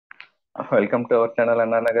Welcome to our channel,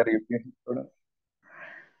 Ananagar UPSC student.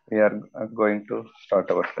 We are going to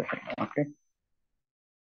start our session. Okay.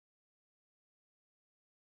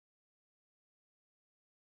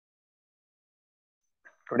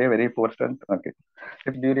 Today, very important. Okay.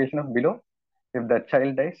 If duration of below, if the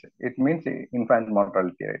child dies, it means infant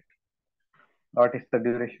mortality rate. What is the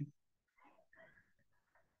duration?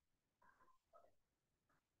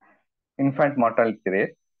 Infant mortality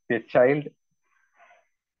rate. A child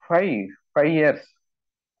 5 years.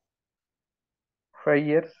 5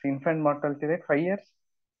 years. Infant mortality rate 5 years.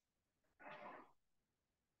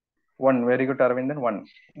 One. Very good, Arvindan. One.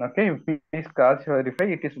 Okay. If please cross verify,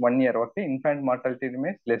 it is 1 year. Okay. Infant mortality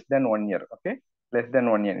remains less than 1 year. Okay. Less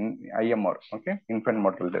than 1 year in IMR. Okay. Infant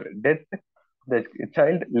mortality rate. Death, the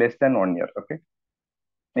child less than 1 year. Okay.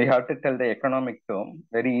 You have to tell the economic term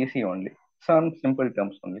very easy only. Some simple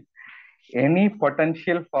terms only. Any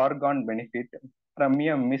potential foregone benefit from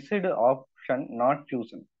a missed option not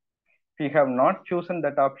chosen. If you have not chosen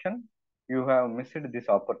that option, you have missed this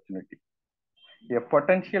opportunity. A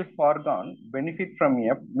potential foregone benefit from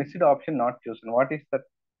a missed option not chosen. What is the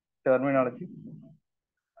terminology?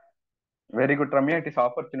 Very good, Ramya. It is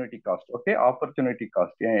opportunity cost. Okay, opportunity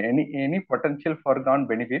cost. Any potential foregone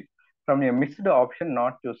benefit from a missed option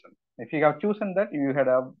not chosen. If you have chosen that, you had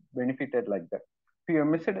have benefited like that. If you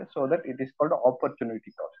missed it, so that it is called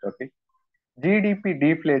opportunity cost. Okay. GDP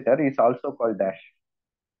deflator is also called dash.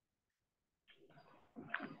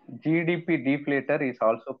 GDP deflator is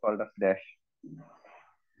also called as dash.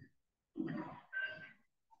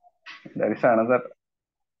 There is another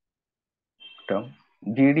term.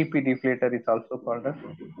 GDP deflator is also called as.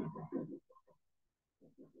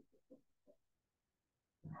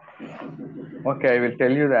 Okay, I will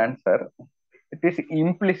tell you the answer. It is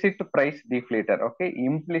implicit price deflator. Okay,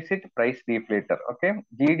 implicit price deflator. Okay,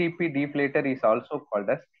 GDP deflator is also called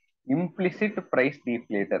as implicit price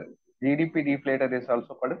deflator. GDP deflator is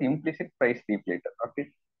also called as implicit price deflator.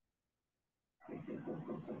 Okay,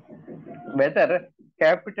 whether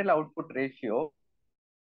capital output ratio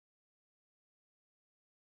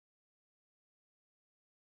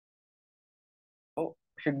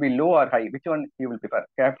should be low or high, which one you will prefer?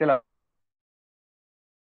 Capital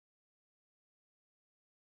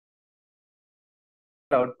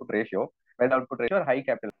output ratio, whether output ratio or high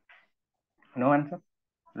capital. No answer.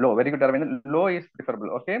 Low. Very good, Arvind. Low is preferable.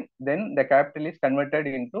 Okay. Then the capital is converted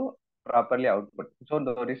into properly output. So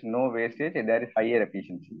there is no wastage. There is higher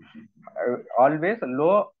efficiency. Always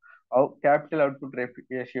low capital output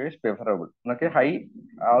ratio is preferable. Okay. High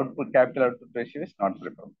output capital output ratio is not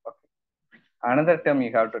preferable. Okay. Another term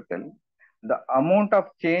you have to tell. The amount of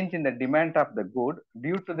change in the demand of the good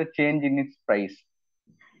due to the change in its price.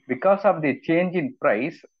 Because of the change in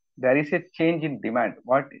price, there is a change in demand.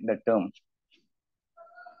 What the term?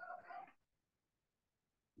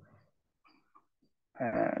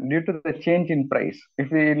 Due to the change in price. If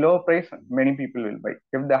the low price, many people will buy.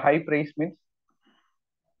 If the high price means,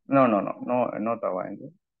 no, not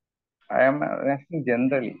Avayandu. I am asking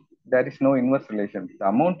generally. There is no inverse relation. The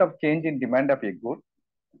amount of change in demand of a good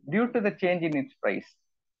due to the change in its price.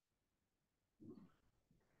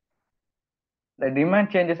 The demand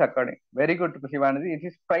changes according. Very good, Shivanandi. It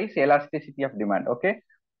is price elasticity of demand. Okay,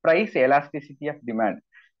 price elasticity of demand.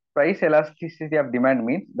 Price elasticity of demand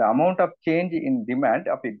means the amount of change in demand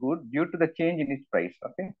of a good due to the change in its price.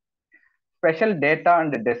 Okay. Special data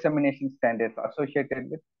and dissemination standards associated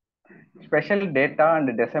with special data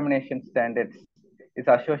and dissemination standards is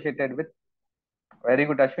associated with. Very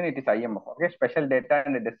good, Ashwin. It is IMF. Okay, special data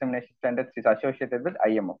and dissemination standards is associated with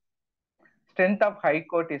IMF. Strength of High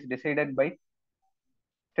Court is decided by.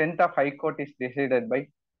 Strength of High Court is decided by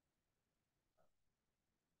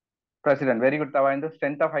President. Very good, Tawaindu.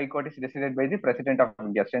 Strength of High Court is decided by the President of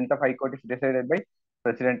India. Strength of High Court is decided by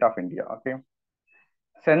President of India. Okay.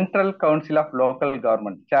 Central Council of Local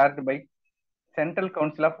Government chaired by. Central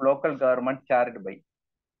Council of Local Government chaired by.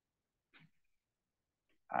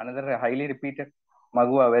 Another highly repeated.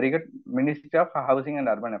 Magua, very good. Ministry of Housing and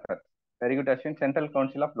Urban Affairs. Very good, Ashwin. Central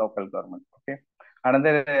Council of Local Government. Okay.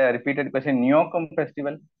 Another repeated question. Neokum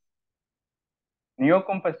Festival.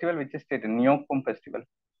 Neokum Festival, which is state? Neokum Festival.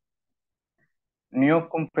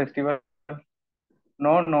 Neokum Festival.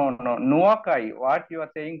 No. Nuakai. What you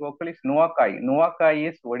are saying, Gokul, is Nuakai.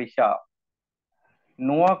 Nuakai is Odisha.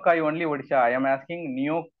 Nuakai only Odisha. I am asking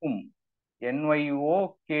Neokum.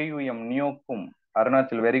 Nyokum. Neokum.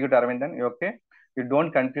 Arunachal. Very good, Arvindan. You okay? You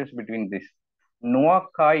don't confuse between this.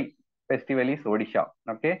 Nuakai festival is Odisha.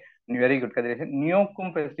 Okay. Very good.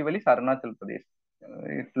 Neokum festival is Arunachal Pradesh.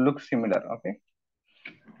 It looks similar. Okay.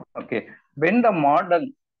 Okay. When the model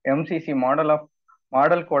MCC model of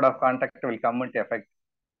Model code of conduct will come into effect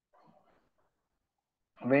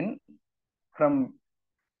when from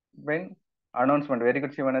when announcement. Very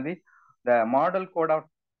good, Shivanadi. The model code of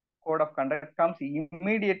conduct comes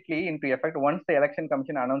immediately into effect once the election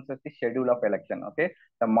commission announces the schedule of election. Okay,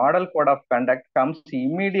 the model code of conduct comes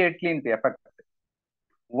immediately into effect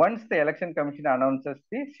once the election commission announces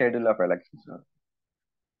the schedule of elections.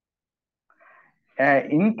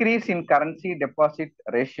 Increase in currency deposit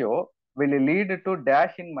ratio will lead to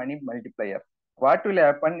dash in money multiplier. What will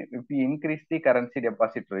happen if we increase the currency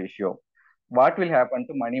deposit ratio? What will happen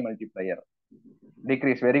to money multiplier?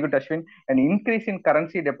 Decrease. Very good, Ashwin. An increase in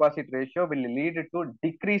currency deposit ratio will lead to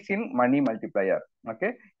decrease in money multiplier.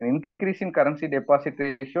 Okay. An increase in currency deposit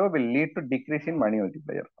ratio will lead to decrease in money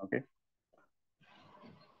multiplier. Okay.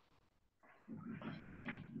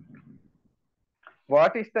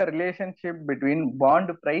 What is the relationship between bond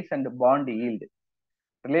price and bond yield?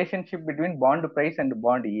 Relationship between bond price and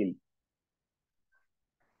bond yield.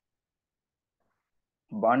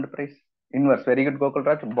 Bond price inverse. Very good, Gokul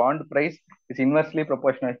Raj. Bond price is inversely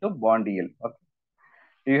proportional to bond yield. Okay.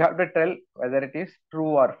 You have to tell whether it is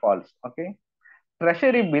true or false. Okay.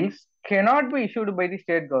 Treasury bills cannot be issued by the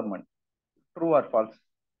state government. True or false?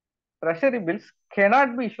 Treasury bills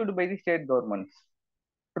cannot be issued by the state governments.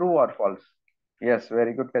 True or false? Yes,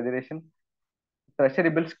 very good calculation. Treasury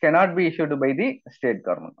bills cannot be issued by the state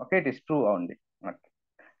government. Okay, it is true only. Okay.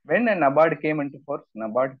 When a NABARD came into force,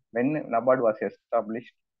 when NABARD was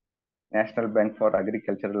established, National Bank for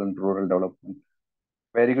Agricultural and Rural Development.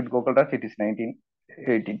 Very good, Gokul Raj. It is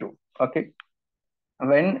 1982. Okay.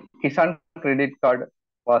 When Kisan credit card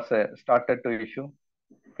was started to issue,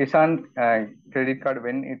 Kisan credit card,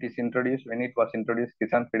 when it was introduced,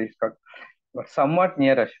 Kisan credit card was somewhat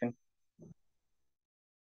near Ashwin.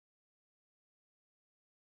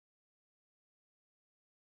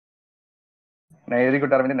 Very good,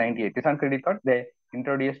 Arvind, 98. Kisan credit card, they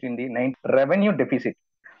introduced in the 9 revenue deficit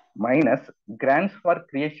minus grants for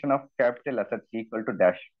creation of capital assets equal to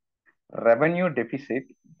dash. Revenue deficit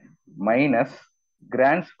minus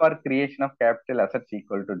grants for creation of capital assets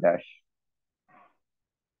equal to dash.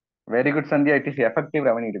 Very good, Sandhya. It is effective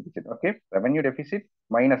revenue deficit. Okay. Revenue deficit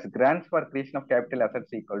minus grants for creation of capital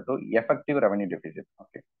assets equal to effective revenue deficit.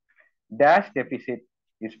 Okay. Dash deficit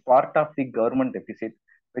is part of the government deficit,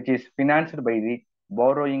 which is financed by the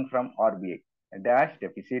borrowing from RBI. A dash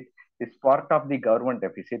deficit is part of the government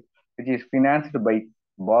deficit, which is financed by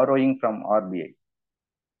borrowing from RBI.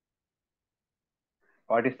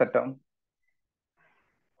 What is the term?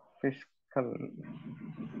 Fiscal.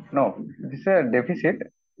 No, this is a deficit.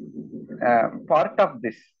 Part of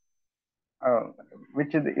this,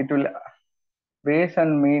 which is, it will base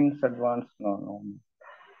and means advance. No,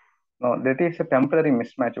 that is a temporary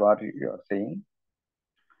mismatch. What you are saying?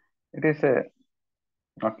 It is a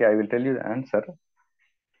okay. I will tell you the answer.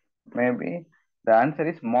 Maybe the answer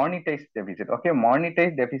is monetized deficit. Okay,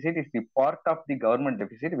 monetized deficit is the part of the government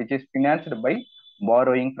deficit which is financed by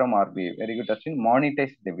borrowing from RBI. Very good question.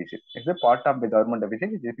 Monetized deficit is the part of the government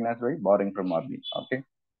deficit which is financed by borrowing from RBI. Okay.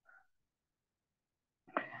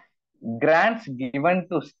 Grants given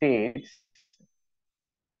to states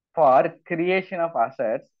for creation of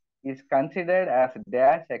assets is considered as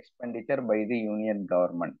dash expenditure by the union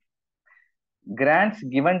government. Grants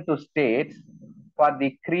given to states for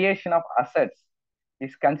the creation of assets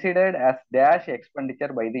is considered as dash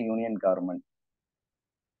expenditure by the union government.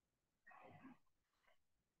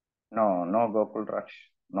 No, Gokul Raj.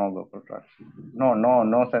 No, Gokul Raj.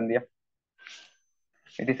 No, Sandhya.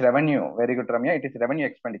 It is revenue. Very good, Ramya. It is revenue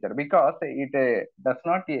expenditure because it does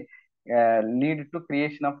not lead to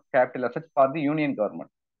creation of capital assets for the union government.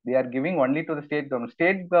 They are giving only to the state government.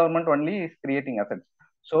 State government only is creating assets.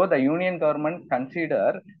 So the union government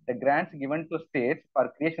consider the grants given to states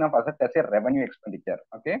for creation of assets as a revenue expenditure.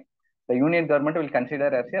 Okay. The union government will consider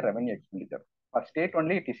as a revenue expenditure. For state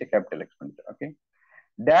only, it is a capital expenditure. Okay.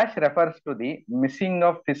 Dash refers to the missing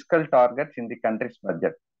of fiscal targets in the country's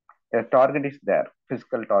budget. A target is there,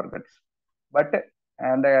 fiscal targets, but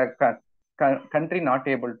and the country not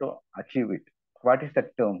able to achieve it. What is the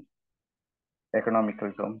term?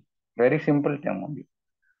 Economical term. Very simple term only.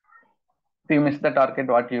 If you miss the target,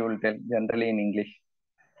 what you will tell generally in English?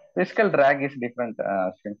 Fiscal drag is different.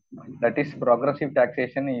 That is progressive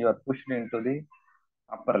taxation. You are pushed into the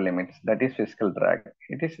upper limits. That is fiscal drag.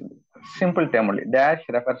 It is simple term only. Dash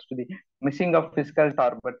refers to the missing of fiscal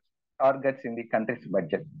targets in the country's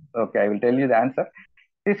budget. Okay, I will tell you the answer.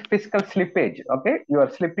 It is fiscal slippage. Okay, you are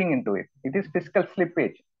slipping into it. It is fiscal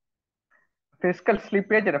slippage. Fiscal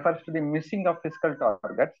slippage refers to the missing of fiscal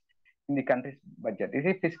targets in the country's budget. It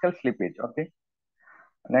is fiscal slippage. Okay.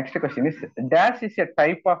 Next question is, dash is a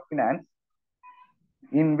type of finance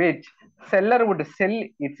in which seller would sell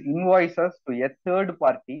its invoices to a third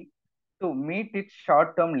party to meet its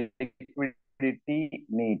short-term liquidity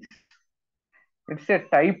needs. It's a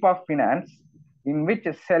type of finance in which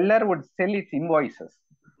a seller would sell its invoices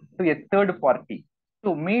to a third party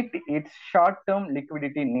to meet its short-term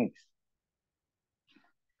liquidity needs.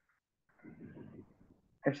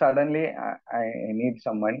 If suddenly I need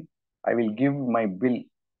some money, I will give my bill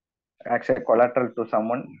as a collateral to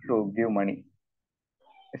someone to give money.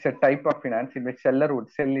 It's a type of finance in which seller would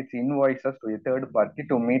sell its invoices to a third party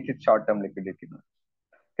to meet its short-term liquidity needs.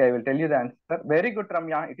 Okay, I will tell you the answer. Very good,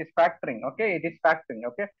 Ramya. It is factoring. Okay, it is factoring.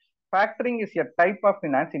 Okay, factoring is a type of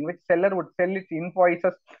finance in which seller would sell its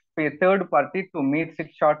invoices to a third party to meet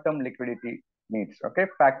its short-term liquidity needs. Okay,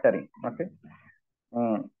 factoring. Okay.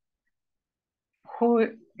 Who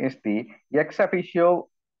is the ex officio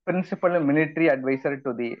principal military advisor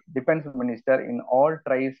to the defense minister in all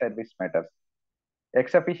tri-service matters?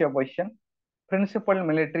 Ex officio position, principal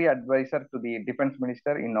military advisor to the defense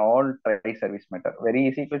minister in all tri-service matter. Very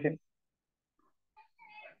easy question.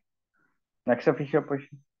 Ex officio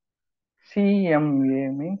position.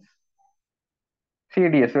 CMA means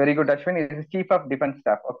CDS. Very good, Ashwin. It is Chief of Defense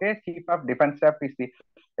Staff. Okay, Chief of Defense Staff is the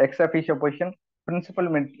ex officio position, principal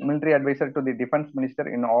military advisor to the defense minister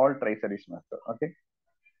in all tri-service matter. Okay.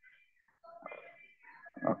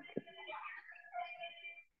 Okay.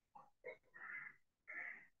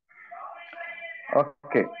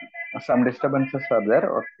 Okay, some disturbances are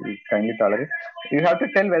there. Okay, kindly tolerate. You have to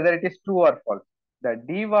tell whether it is true or false. The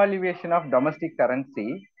devaluation of domestic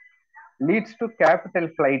currency leads to capital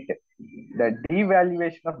flight. The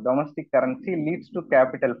devaluation of domestic currency leads to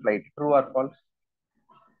capital flight. True or false?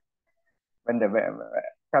 When the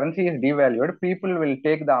currency is devalued, people will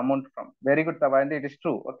take the amount from. Very good, Tavandi. It is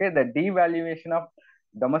true. Okay, the devaluation of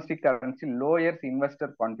domestic currency lowers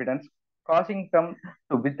investor confidence, causing them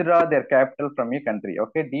to withdraw their capital from a country.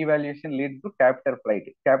 Okay, devaluation leads to capital flight.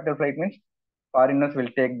 Capital flight means foreigners will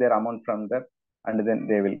take their amount from there, and then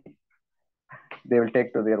they will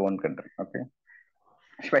take to their own country. Okay,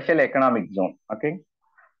 special economic zone. Okay,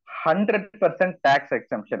 100% tax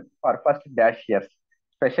exemption for first dash years.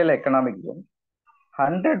 Special economic zone.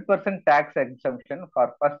 100% tax exemption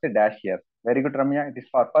for first dash years. Very good, Ramya. It is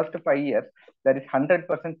for first 5 years. There is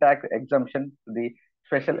 100% tax exemption to the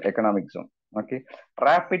special economic zone. Okay.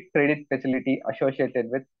 Rapid credit facility associated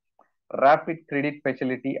with rapid credit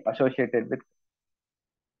facility associated with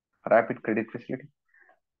rapid credit facility.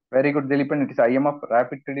 Very good, Dilipan. It is IMF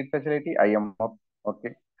rapid credit facility. IMF.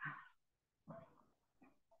 Okay.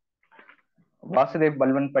 Vasudev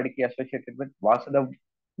Balwan Padiki associated with Vasudev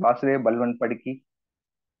Balwan Padiki.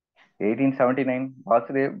 1879,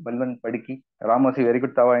 Vasudev Balwan Padiki, Ramosi, very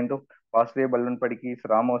good Tava into Vasudev Balwan Padiki is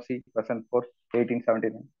Ramosi, present for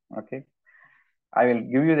 1879. Okay. I will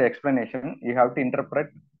give you the explanation. You have to interpret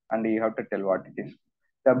and you have to tell what it is.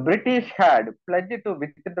 The British had pledged to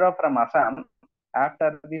withdraw from Assam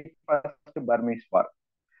after the first Burmese war.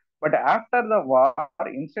 But after the war,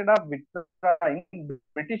 instead of withdrawing,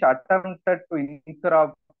 British attempted to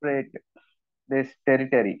incorporate this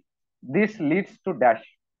territory. This leads to dash.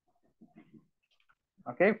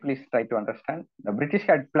 Okay, please try to understand. The British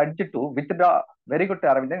had pledged to withdraw. Very good,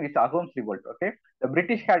 Aravindan. It's Ahom's revolt. Okay, the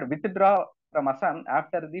British had withdraw from Assam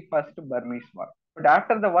after the first Burmese war. But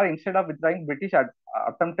after the war, instead of withdrawing, British had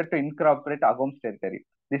attempted to incorporate Ahom's territory.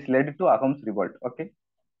 This led to Ahom's revolt. Okay.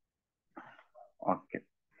 Okay.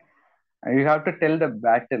 And you have to tell the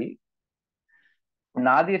battle.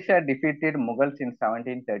 Nadir Shah defeated Mughals in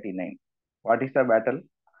 1739. What is the battle?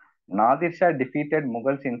 Nadir Shah defeated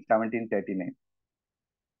Mughals in 1739.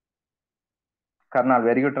 Karnal,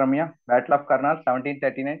 very good, Ramya. Battle of Karnal,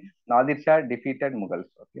 1739. Nadir Shah defeated Mughals.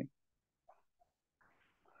 Okay.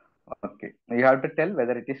 Okay. You have to tell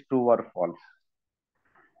whether it is true or false.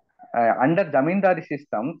 Under Zamindari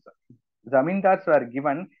systems, Zamindars were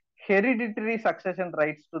given hereditary succession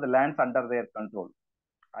rights to the lands under their control.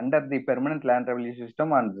 Under the permanent land revenue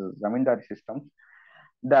system and the Zamindari systems,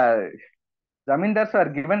 the Zamindars were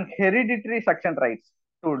given hereditary succession rights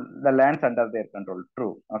to the lands under their control.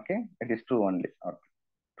 True. Okay. It is true only. Okay.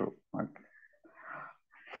 True. Okay.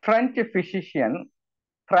 French physician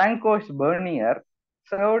Francois Bernier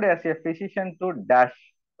served as a physician to dash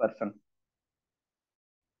person.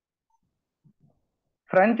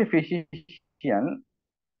 French physician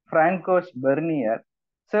Francois Bernier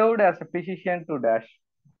served as a physician to dash.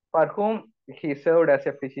 For whom he served as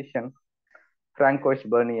a physician? Francois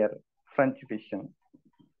Bernier, French physician.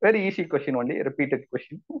 Very easy question only, repeated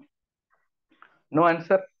question. No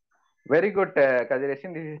answer. Very good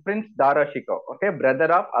consideration. This is Prince Darashikoh, okay,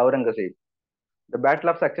 brother of Aurangzeb. The battle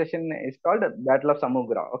of succession is called Battle of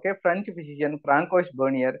Samugra. Okay, French physician Francois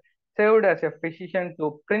Bernier served as a physician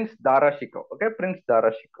to Prince Darashikoh. Okay, Prince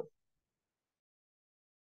Darashikoh.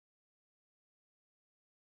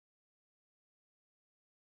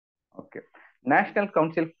 Okay, National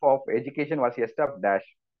Council of Education was established. Dash.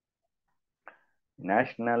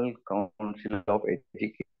 National Council of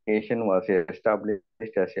Education was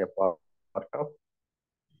established as a part of.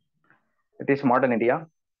 It is modern India.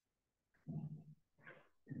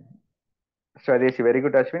 Swadeshi, very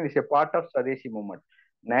good, Ashwin. It's a part of Swadeshi movement.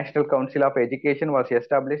 National Council of Education was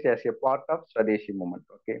established as a part of Swadeshi movement.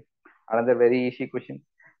 Okay. Another very easy question.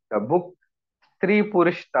 The book Stree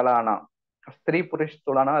Purush Talana, Stree Purush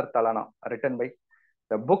Tulana or Talana, written by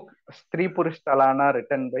the book Stree Purush Talana,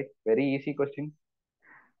 written by very easy question.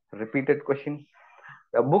 Repeated question.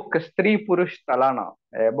 The book Stree Purush Talana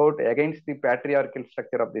about against the patriarchal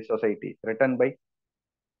structure of the society, written by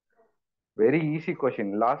very easy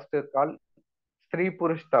question. Last call. Stree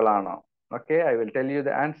Purush Talana. Okay, I will tell you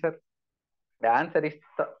the answer. The answer is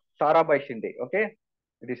Tarabai Shinde. Okay,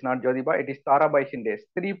 it is not Jodiba, it is Tarabai Shinde.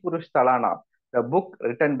 Stree Purush Talana, the book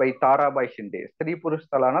written by Tarabai Shinde. Stree Purush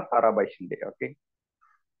Talana, Tarabai Shinde. Okay.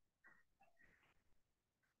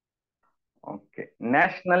 Okay.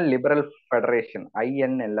 National Liberal Federation,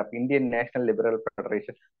 INLF, Indian National Liberal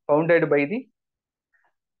Federation, founded by the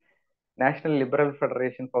National Liberal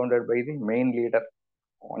Federation, founded by the main leader,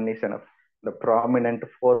 one is enough, the prominent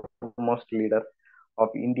foremost leader of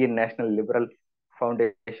Indian National Liberal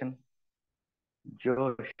Foundation,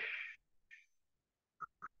 Josh.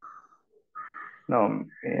 No,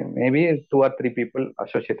 maybe two or three people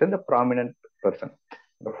associated, the prominent person,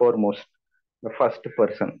 the foremost, the first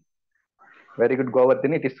person. Very good,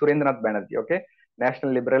 Govardhani. It is Surendranath Banerjee. Okay,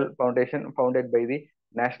 National Liberal Foundation, founded by the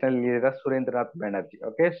national leader Surendranath Banerjee.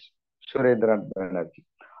 Okay, Surendranath Banerjee.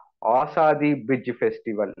 Asadi Bij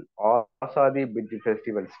Festival. Asadi Bij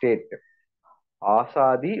Festival State.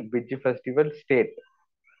 Asadi Bij Festival State.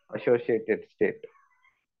 Associated State.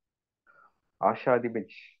 Ashadi Bij.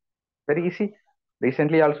 Very easy.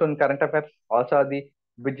 Recently also in current affairs, Asadi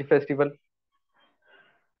Bij Festival.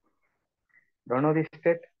 Don't know the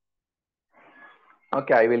state?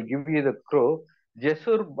 Okay, I will give you the clue.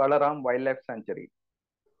 Jesur Balaram Wildlife Sanctuary.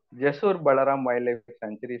 Jesur Balaram Wildlife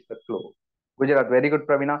Sanctuary is the clue. Gujarat, very good,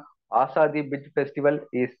 Pravina. Asadi Bij Festival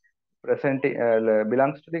is present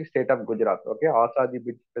belongs to the state of Gujarat. Okay, Asadi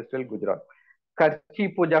Bij Festival, Gujarat.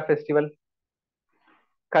 Karchi Puja Festival.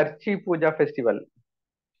 Karchi Puja Festival.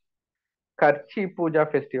 Karchi Puja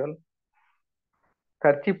Festival.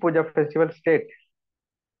 Karchi Puja Festival state.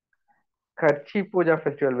 Karchi Puja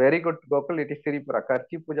Festival. Very good, Gokul. It is Tripura.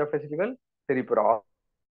 Karchi Puja Festival, Tripura.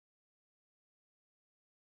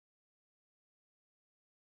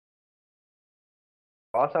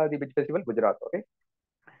 Asadi Beach Festival, Gujarat. Okay.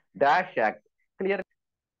 Dash Act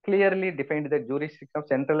clearly defined the jurisdiction of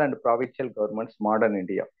central and provincial governments, modern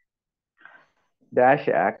India. Dash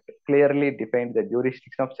Act clearly defined the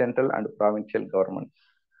jurisdiction of central and provincial governments,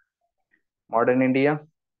 modern India.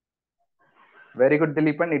 Very good,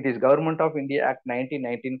 Dilipan. It is Government of India Act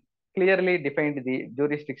 1919 clearly defined the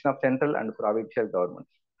jurisdiction of central and provincial governments.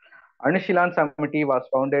 Anushilan Samiti was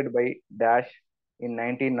founded by Dash in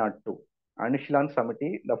 1902. Anushilan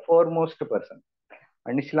Samiti, the foremost person.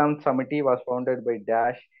 Anushilan Samiti was founded by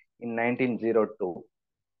Dash in 1902.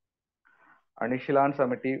 Anushilan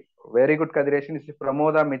Samiti, very good consideration, is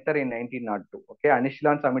Pramoda Mittar in 1902. Okay,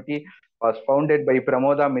 Anushilan Samiti was founded by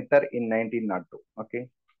Pramoda Mittar in 1902. Okay,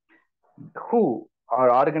 who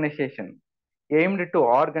or organization aimed to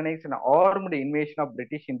organize an armed invasion of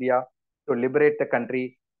British India to liberate the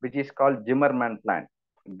country, which is called Zimmerman Plan.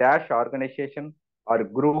 Dash organization or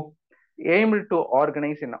group aimed to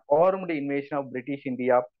organize an armed invasion of British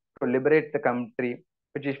India to liberate the country,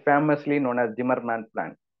 which is famously known as Zimmerman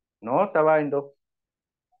Plan. No, Tava Indo.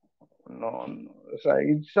 No, so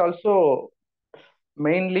it's also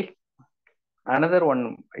mainly another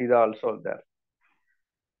one is also there.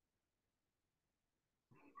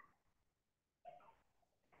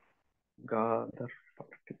 Gather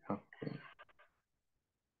party. Okay.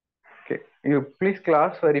 Okay. You please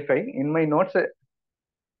class verify. In my notes,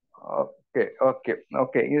 okay.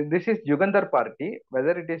 This is Jugandhar party.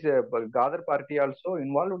 Whether it is a Gather party also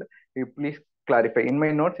involved, you please clarify. In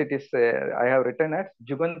my notes, it is I have written as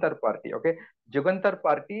Jugandhar party. Okay, Jugandhar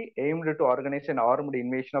party aimed to organize an armed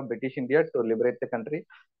invasion of British India to liberate the country,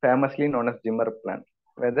 famously known as Zimmer Plan.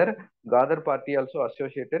 Whether Gather party also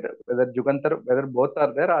associated, whether Jugandhar, whether both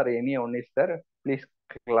are there or any one is there, please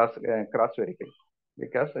cross verify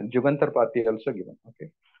because Jugandhar party also given.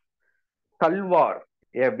 Okay. Talwar,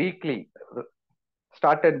 a weekly,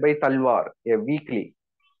 started by Talwar, a weekly,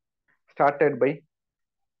 started by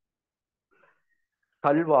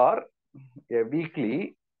Talwar, a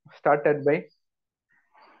weekly, started by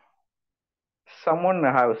someone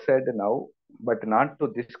have said now, but not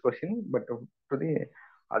to this question, but to the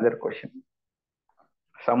other question.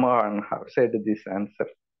 Someone have said this answer,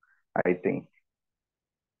 I think.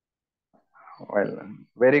 Well,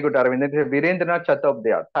 very good, Arvind. It is Virendranath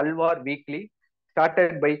Chattopadhyay. Talwar Weekly,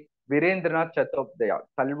 started by Virendranath Chattopadhyay.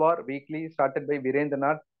 Talwar Weekly, started by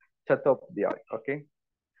Virendranath Chattopadhyay. Okay.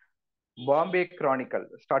 Bombay Chronicle,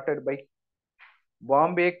 started by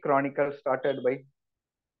Bombay Chronicle, started by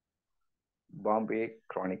Bombay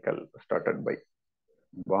Chronicle, started by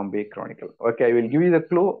Bombay Chronicle. Okay, I will give you the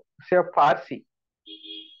clue. Say a Farsi.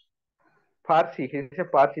 Farsi. He is a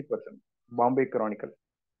Farsi person. Bombay Chronicle.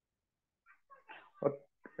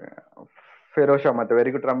 Okay. Ferosha Mehta.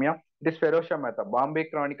 Very good, Ramya. It is Ferosha Mehta. Bombay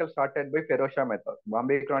Chronicle started by Ferosha Mehta.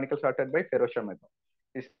 Bombay Chronicle started by Ferosha Mehta.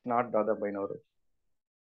 It's not Dada Bainoro.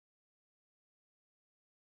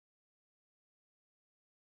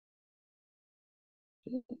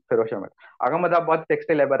 Ferosha Mehta. Ahmedabad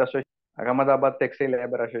Textile Labor Association. Ahmedabad Textile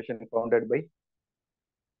Labor Association founded by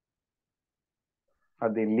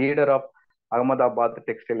the leader of Ahmedabad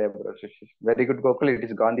Textile Labor Association. Very good, Gokul. It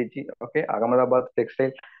is Gandhiji. Okay. Ahmedabad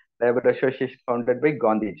Textile Labor Association founded by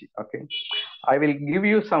Gandhiji. Okay. I will give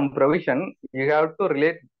you some provision. You have to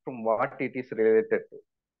relate from what it is related to.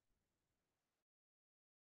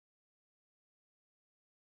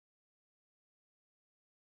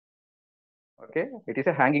 Okay. It is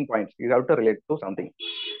a hanging points. You have to relate to something.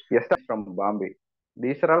 Yes, from Bombay.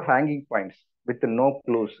 These are all hanging points with no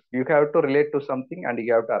clues. You have to relate to something and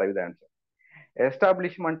you have to arrive the answer.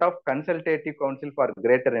 Establishment of Consultative Council for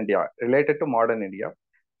Greater India related to modern India.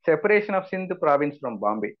 Separation of Sindh province from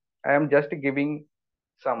Bombay. I am just giving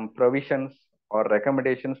some provisions or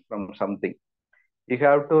recommendations from something. You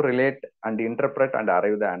have to relate and interpret and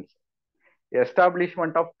arrive the answer.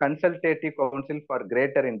 Establishment of Consultative Council for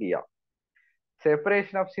Greater India.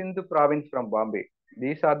 Separation of Sindh province from Bombay.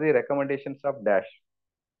 These are the recommendations of Dash.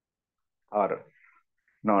 Or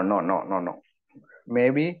no.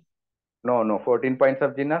 Maybe no. 14 points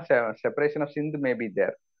of Jinnah. Separation of Sindh may be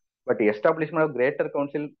there, but the establishment of Greater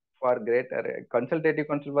Council for Greater Consultative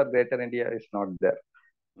Council for Greater India is not there.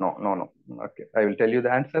 No. Okay, I will tell you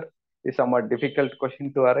the answer. It's somewhat difficult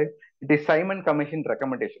question to arrive. It is Simon Commission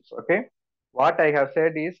recommendations. Okay, what I have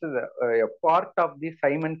said is a part of the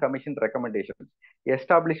Simon Commission recommendations.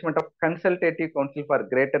 Establishment of Consultative Council for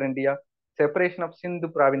Greater India, separation of Sindh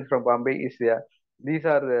province from Bombay is there. These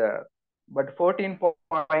are but 14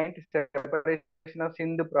 point separation of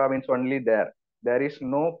Sindh province only there. There is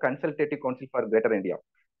no Consultative Council for Greater India.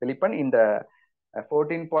 Philippan, in the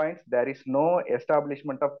 14 points, there is no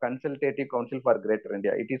establishment of Consultative Council for Greater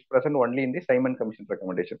India. It is present only in the Simon Commission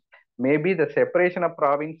recommendation. Maybe the separation of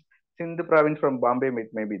province, Sindh province from Bombay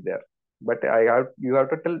may be there. But you have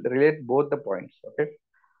to relate both the points. Okay.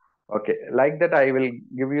 Okay. Like that, I will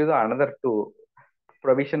give you the another two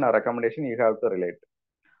provision or recommendation you have to relate.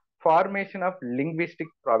 Formation of linguistic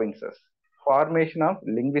provinces. Formation of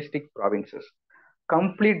linguistic provinces.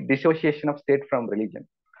 Complete dissociation of state from religion.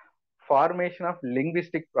 Formation of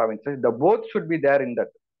linguistic provinces. The both should be there in that.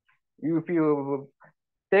 If you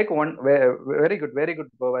take one, very good,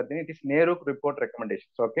 Govardhan. It is Nehru report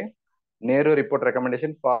recommendations. Okay. Nehru report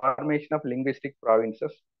recommendation. Formation of linguistic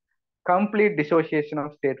provinces. Complete dissociation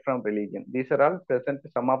of state from religion. These are all present.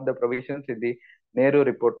 Some of the provisions in the Nehru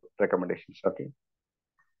report recommendations. Okay.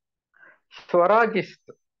 Swarajists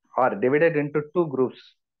are divided into two groups.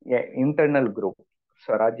 Internal group.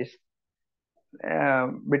 Swarajists.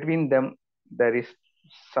 Between them, there is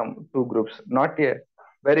some two groups. Not a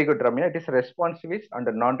very good, Ramya. It is responsivists and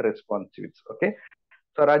non-responsivists. Okay.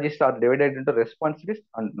 Swarajists are divided into responsivists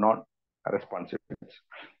and non-responsivists.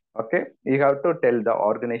 Okay. You have to tell the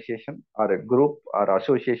organization or a group or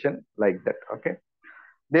association like that. Okay.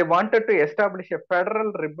 They wanted to establish a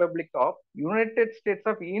federal republic of United States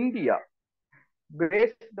of India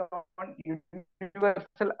based on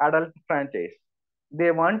universal adult franchise.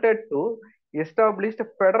 They wanted to establish the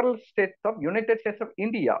federal states of United States of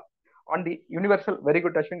India on the universal, very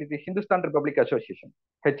good Ashwin, is the Hindustan Republic Association,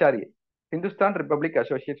 HRA. Hindustan Republic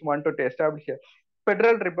Association wanted to establish a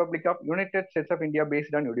federal republic of United States of India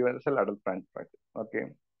based on universal adult franchise. Okay.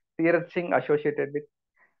 Tirath Singh associated with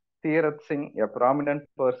Tirath Singh, a prominent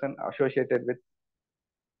person associated with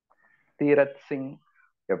Tirath Singh,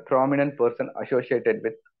 a prominent person associated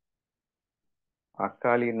with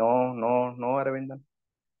Akali. No, Aravindan.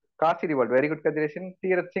 Kasi revolt. Very good consideration.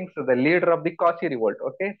 Tirat Singh, so the leader of the Kasi revolt.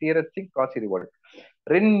 Okay, Tirat Singh, Kasi revolt.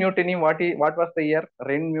 Rin mutiny. What was the year?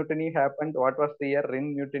 Rin mutiny happened. What was the year?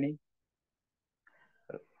 Rin mutiny.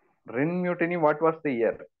 Rin mutiny. What was the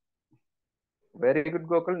year? Very good,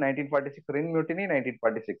 Gokul. 1946. Rin mutiny.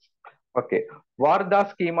 1946. Okay. Warda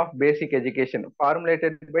scheme of basic education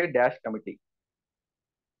formulated by Dash Committee.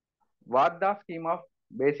 Warda scheme of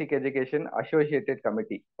basic education associated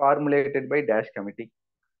committee formulated by Dash Committee.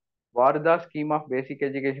 Warda scheme of basic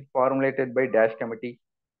education formulated by Dash Committee.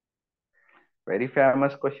 Very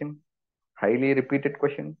famous question. Highly repeated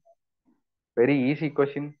question. Very easy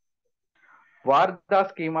question. Warda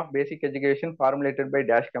scheme of basic education formulated by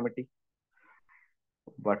Dash Committee.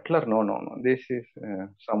 Butler, no, no, no. This is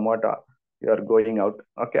somewhat you are going out.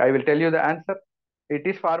 Okay, I will tell you the answer. It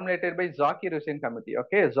is formulated by Zakir Hussain Committee.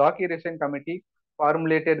 Okay, Zakir Hussain Committee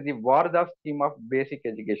formulated the Warda scheme of basic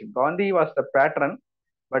education. Gandhi was the patron,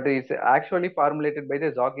 but it is actually formulated by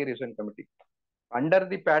the Zakir Hussain Committee. Under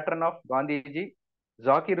the patron of Gandhiji,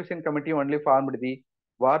 Zakir Hussain Committee only formed the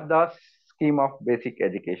Warda scheme of basic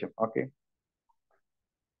education. Okay.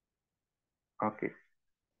 Okay.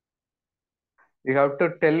 You have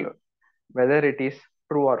to tell whether it is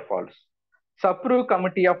true or false. Sapru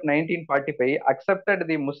Committee of 1945 accepted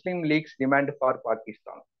the Muslim League's demand for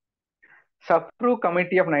Pakistan. Sapru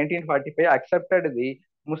Committee of 1945 accepted the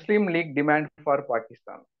Muslim League demand for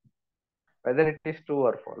Pakistan. Whether it is true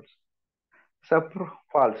or false. Sapru,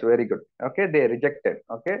 false, very good. Okay, they rejected.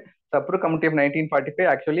 Okay, Sapru Committee of 1945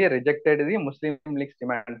 actually rejected the Muslim League's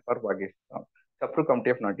demand for Pakistan. Sapru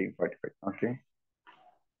Committee of 1945. Okay.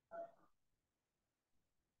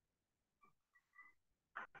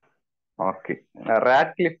 Okay. A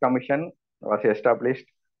Radcliffe Commission was established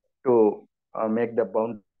to make the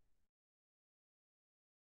boundary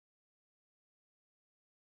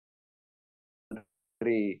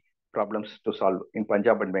problems to solve in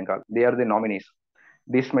Punjab and Bengal. They are the nominees.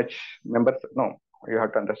 This much members, no, you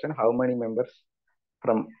have to understand how many members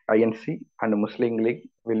from INC and Muslim League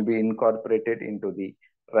will be incorporated into the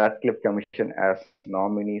Radcliffe Commission as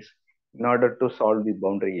nominees in order to solve the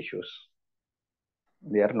boundary issues.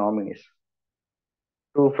 They are nominees.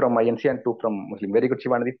 Two from INC and two from Muslim. Very good,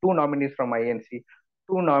 Shivanandi. Two nominees from INC,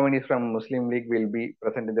 two nominees from Muslim League will be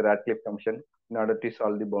present in the Radcliffe Commission in order to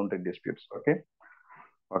solve the boundary disputes. Okay.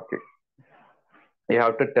 Okay. You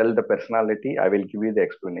have to tell the personality. I will give you the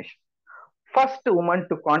explanation. First woman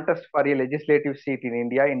to contest for a legislative seat in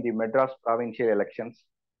India in the Madras provincial elections.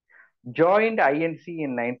 Joined INC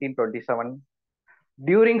in 1927.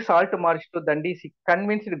 During Salt March to Dandi, she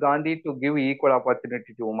convinced Gandhi to give equal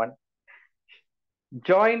opportunity to women.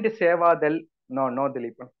 Joined Sevadal, no,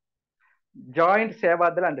 Dilip. Joined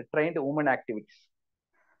Sevadal and trained women activists.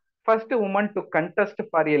 First woman to contest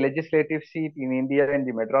for a legislative seat in India in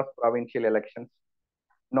the Madras provincial elections.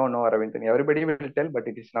 No, Aravindan. Everybody will tell, but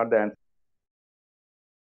it is not the answer.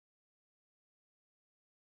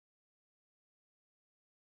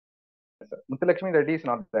 Muthulakshmi Reddy is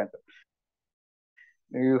not the answer.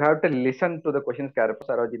 You have to listen to the questions carefully.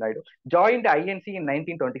 Sarojini Naidu joined INC in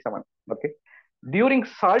 1927. Okay. During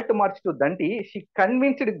Salt March to Dandi, she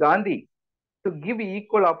convinced Gandhi to give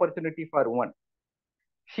equal opportunity for women.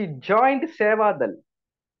 She joined Sevadal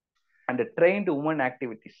and trained women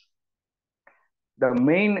activities. The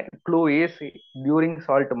main clue is during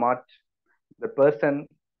Salt March, the person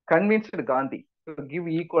convinced Gandhi to give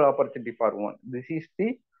equal opportunity for women. This is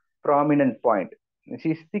the prominent point. This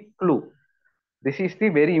is the clue. This is the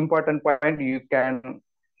very important point. You can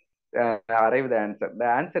arrive the answer. The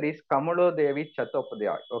answer is Kamala Devi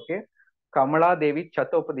Chattopadhyay. Okay, Kamala Devi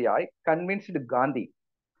Chattopadhyay convinced Gandhi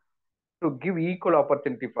to give equal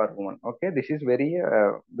opportunity for women. Okay, this is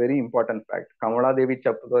very important fact. Kamala Devi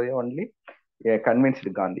Chattopadhyay only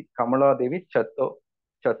convinced Gandhi. Kamala Devi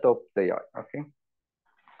Chattopadhyay. Okay,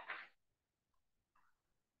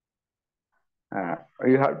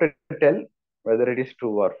 you have to tell whether it is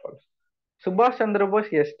true or false. Subhash Chandra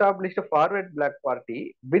Bose established a forward black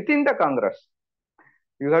party within the Congress.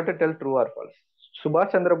 You have to tell true or false.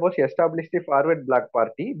 Subhash Chandra Bose established the forward black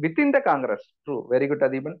party within the Congress. True. Very good,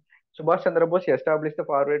 Adiban. Subhash Chandra Bose established the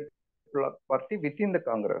forward black party within the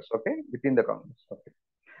Congress. Okay, within the Congress. Okay.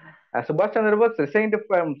 Subhash Chandra Bose resigned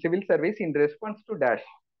from civil service in response to Dash.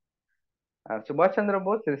 Subhash Chandra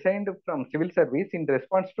Bose resigned from civil service in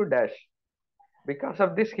response to Dash. Because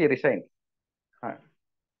of this, he resigned.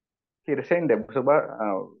 He resigned. No,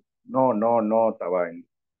 Tawai.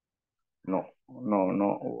 No.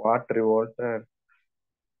 What revolt?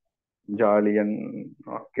 Jalian.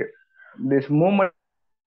 Okay. This movement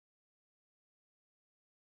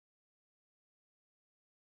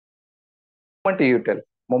you tell.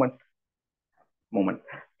 Moment. Moment.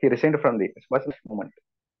 He resigned from the what's the moment.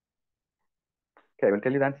 Okay, I will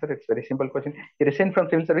tell you the answer. It's very simple question. He resigned from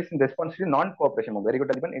civil service in response to non-cooperation movement. Very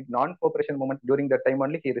good, Adiban. In non-cooperation movement, during that time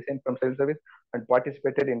only, he resigned from civil service and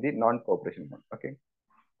participated in the non-cooperation movement. Okay.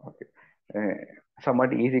 Okay.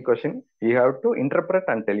 Somewhat easy question. You have to interpret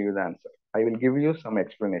and tell you the answer. I will give you some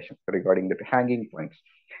explanation regarding the hanging points.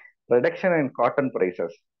 Reduction in cotton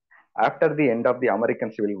prices after the end of the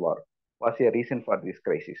American Civil War was a reason for this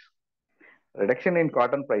crisis. Reduction in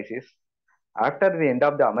cotton prices after the end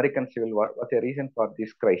of the American Civil War was a reason for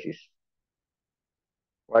this crisis.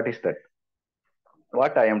 What is that?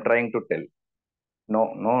 What I am trying to tell?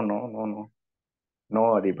 No, no, no, no, no, no,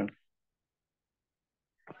 Adiban.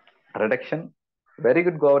 Reduction. Very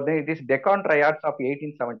good, Governor. It is Deccan Riots of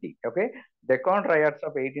 1870. Okay, Deccan Riots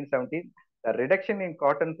of 1870. The reduction in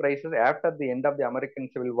cotton prices after the end of the American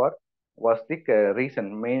Civil War was the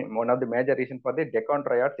one of the major reason for the Deccan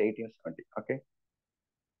Riots 1870. Okay.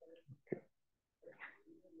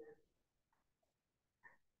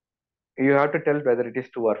 You have to tell whether it is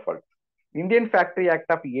true or false. Indian Factory Act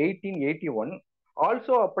of 1881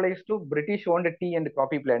 also applies to British-owned tea and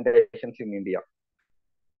coffee plantations in India.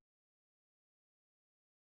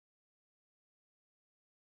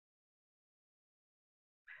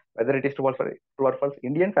 Whether it is true or false,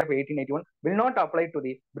 Indian Factory Act of 1881 will not apply to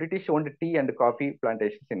the British-owned tea and coffee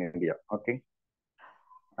plantations in India. Okay.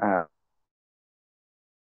 Uh,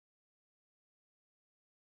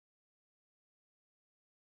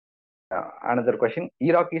 Another question.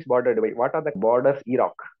 Iraq is bordered by what are the borders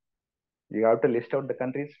Iraq? You have to list out the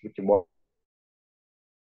countries which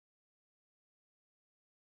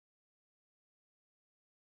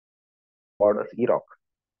borders Iraq.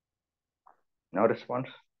 No response.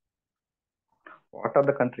 What are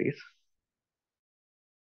the countries?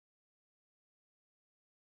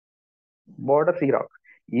 Borders Iraq.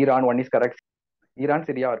 Iran one is correct. Iran,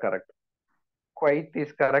 Syria are correct. Kuwait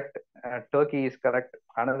is correct. Turkey is correct.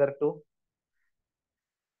 Another two.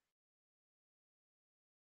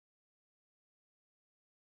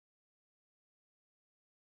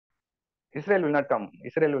 Israel will not come.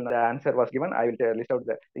 Israel will not. The answer was given. I will list out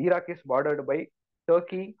the Iraq is bordered by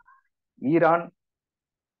Turkey, Iran,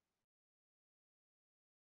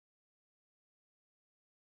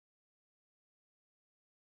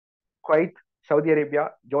 Kuwait, Saudi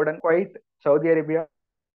Arabia, Jordan, Kuwait, Saudi Arabia,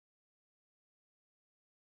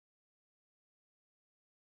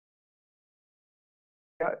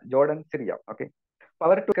 Jordan, Syria. Okay.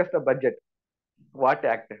 Power to discuss the budget. What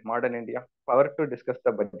act? Modern India. Power to discuss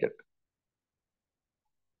the budget.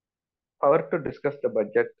 Power to discuss the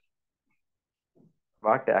budget.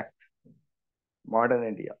 What act? Modern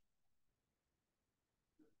India.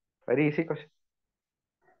 Very easy question.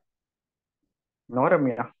 No,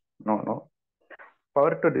 Ramya. No, no.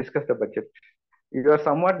 Power to discuss the budget. You are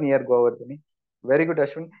somewhat near Govardhani. Very good,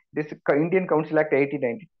 Ashwin. This Indian Council Act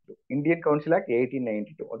 1892. Indian Council Act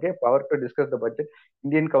 1892. Okay. Power to discuss the budget.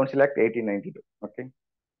 Indian Council Act 1892. Okay.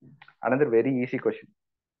 Another very easy question.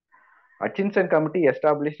 Hutchinson Committee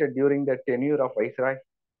established during the tenure of Viceroy.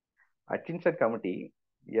 Hutchinson Committee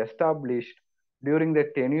established during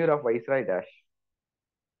the tenure of Viceroy Dash.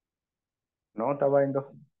 No, Tawaindo.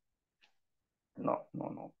 No, no,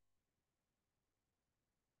 no.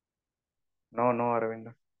 No, no,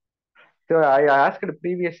 Aravinda. So I asked the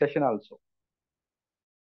previous session also.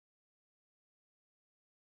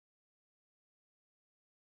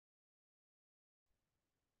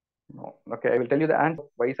 No. Okay, I will tell you the answer.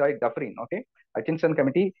 Viceroy Dufferin. Okay. Hutchinson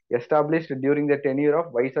Committee established during the tenure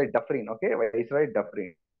of Viceroy Dufferin. Okay. Viceroy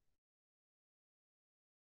Dufferin.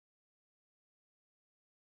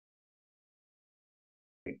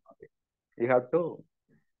 Okay. You have to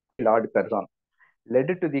Lord Curzon led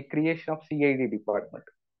to the creation of CID department.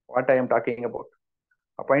 What I am talking about.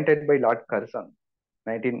 Appointed by Lord Curzon,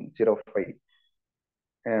 1905.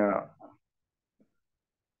 Uh,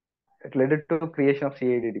 it led to creation of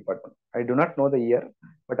CID department. I do not know the year,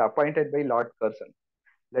 but appointed by Lord Curzon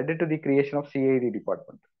led to the creation of CID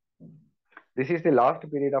department. This is the last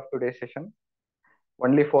period of today's session.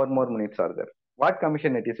 Only 4 more minutes are there. What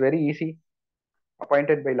commission? It is very easy.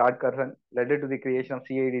 Appointed by Lord Curzon, led to the creation of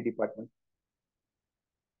CID department.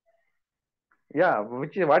 Yeah,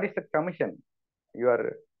 what is the commission? You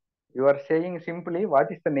are you are saying simply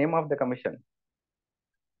what is the name of the commission?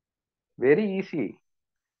 Very easy.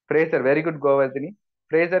 Fraser, very good, Govardhani.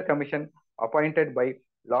 Fraser Commission, appointed by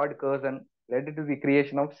Lord Curzon, led to the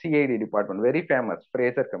creation of CID department. Very famous,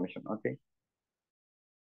 Fraser Commission. Okay.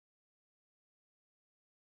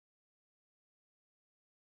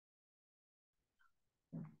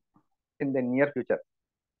 In the near future.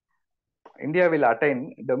 India will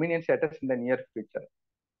attain dominant status in the near future.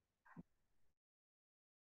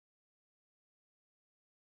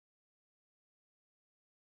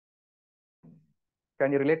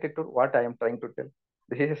 Can you relate it to what I am trying to tell?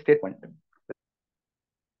 This is a statement.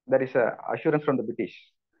 There is a assurance from the British.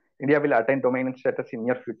 India will attain dominant status in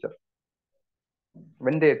near future.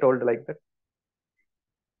 When they told like that?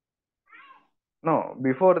 No,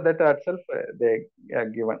 before that itself, they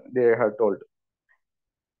they have told.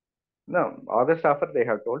 No, August offer they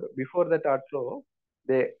have told. Before that also,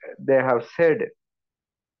 they have said.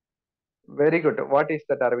 Very good. What is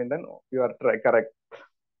that, Arvindan? You are correct.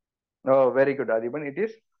 Oh, very good, Adiban. It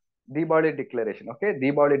is Diwali declaration. Okay,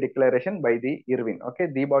 Diwali declaration by the Irwin. Okay,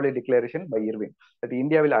 Diwali declaration by Irwin that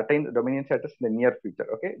India will attain the dominant status in the near future.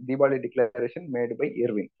 Okay, Diwali declaration made by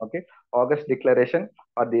Irwin. Okay, August declaration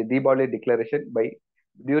or the Diwali declaration by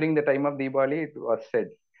during the time of Diwali it was said.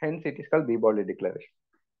 Hence, it is called Diwali declaration.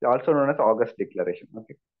 Also known as August declaration.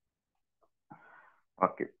 Okay.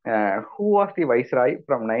 Okay. Who was the viceroy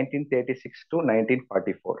from 1936 to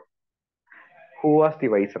 1944? Who was the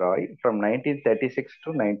viceroy from 1936 to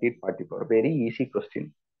 1944? Very easy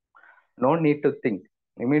question. No need to think.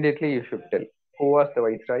 Immediately you should tell. Who was the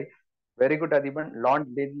viceroy? Very good, Adiban. Lord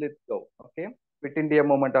Linlithgow. Okay. Quit India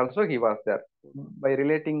movement also he was there. By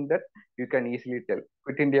relating that, you can easily tell.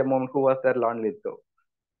 Quit India movement, who was there? Lord Linlithgow.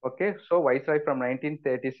 Okay. So viceroy from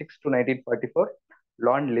 1936 to 1944,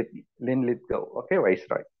 Lord Linlithgow. Okay,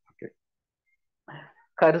 viceroy. Okay.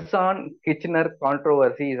 Curzon Kitchener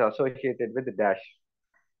controversy is associated with dash.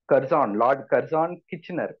 Curzon, Lord Curzon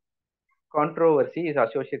Kitchener controversy is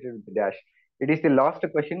associated with dash. It is the last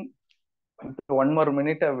question. One more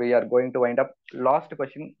minute, we are going to wind up. Last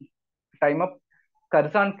question. Time up.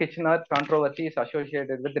 Curzon Kitchener controversy is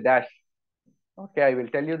associated with dash. Okay, I will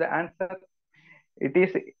tell you the answer. It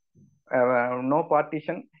is no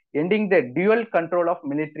partition, ending the dual control of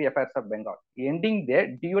military affairs of Bengal. Ending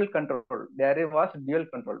the dual control. There was dual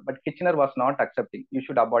control, but Kitchener was not accepting. You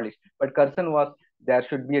should abolish. But Curzon was, there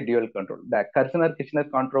should be a dual control. The Curzon-Kitchener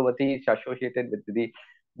controversy is associated with the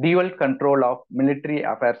dual control of military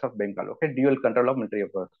affairs of Bengal. Okay, dual control of military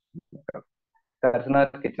affairs.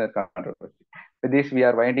 Curzon-Kitchener controversy. With this, we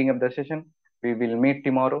are winding up the session. We will meet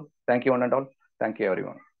tomorrow. Thank you, one and all. Thank you,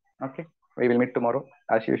 everyone. Okay, we will meet tomorrow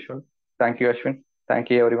as usual. Thank you, Ashwin.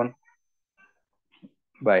 Thank you, everyone.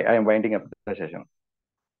 Bye. I am winding up the session.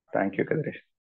 Thank you, Kadrish.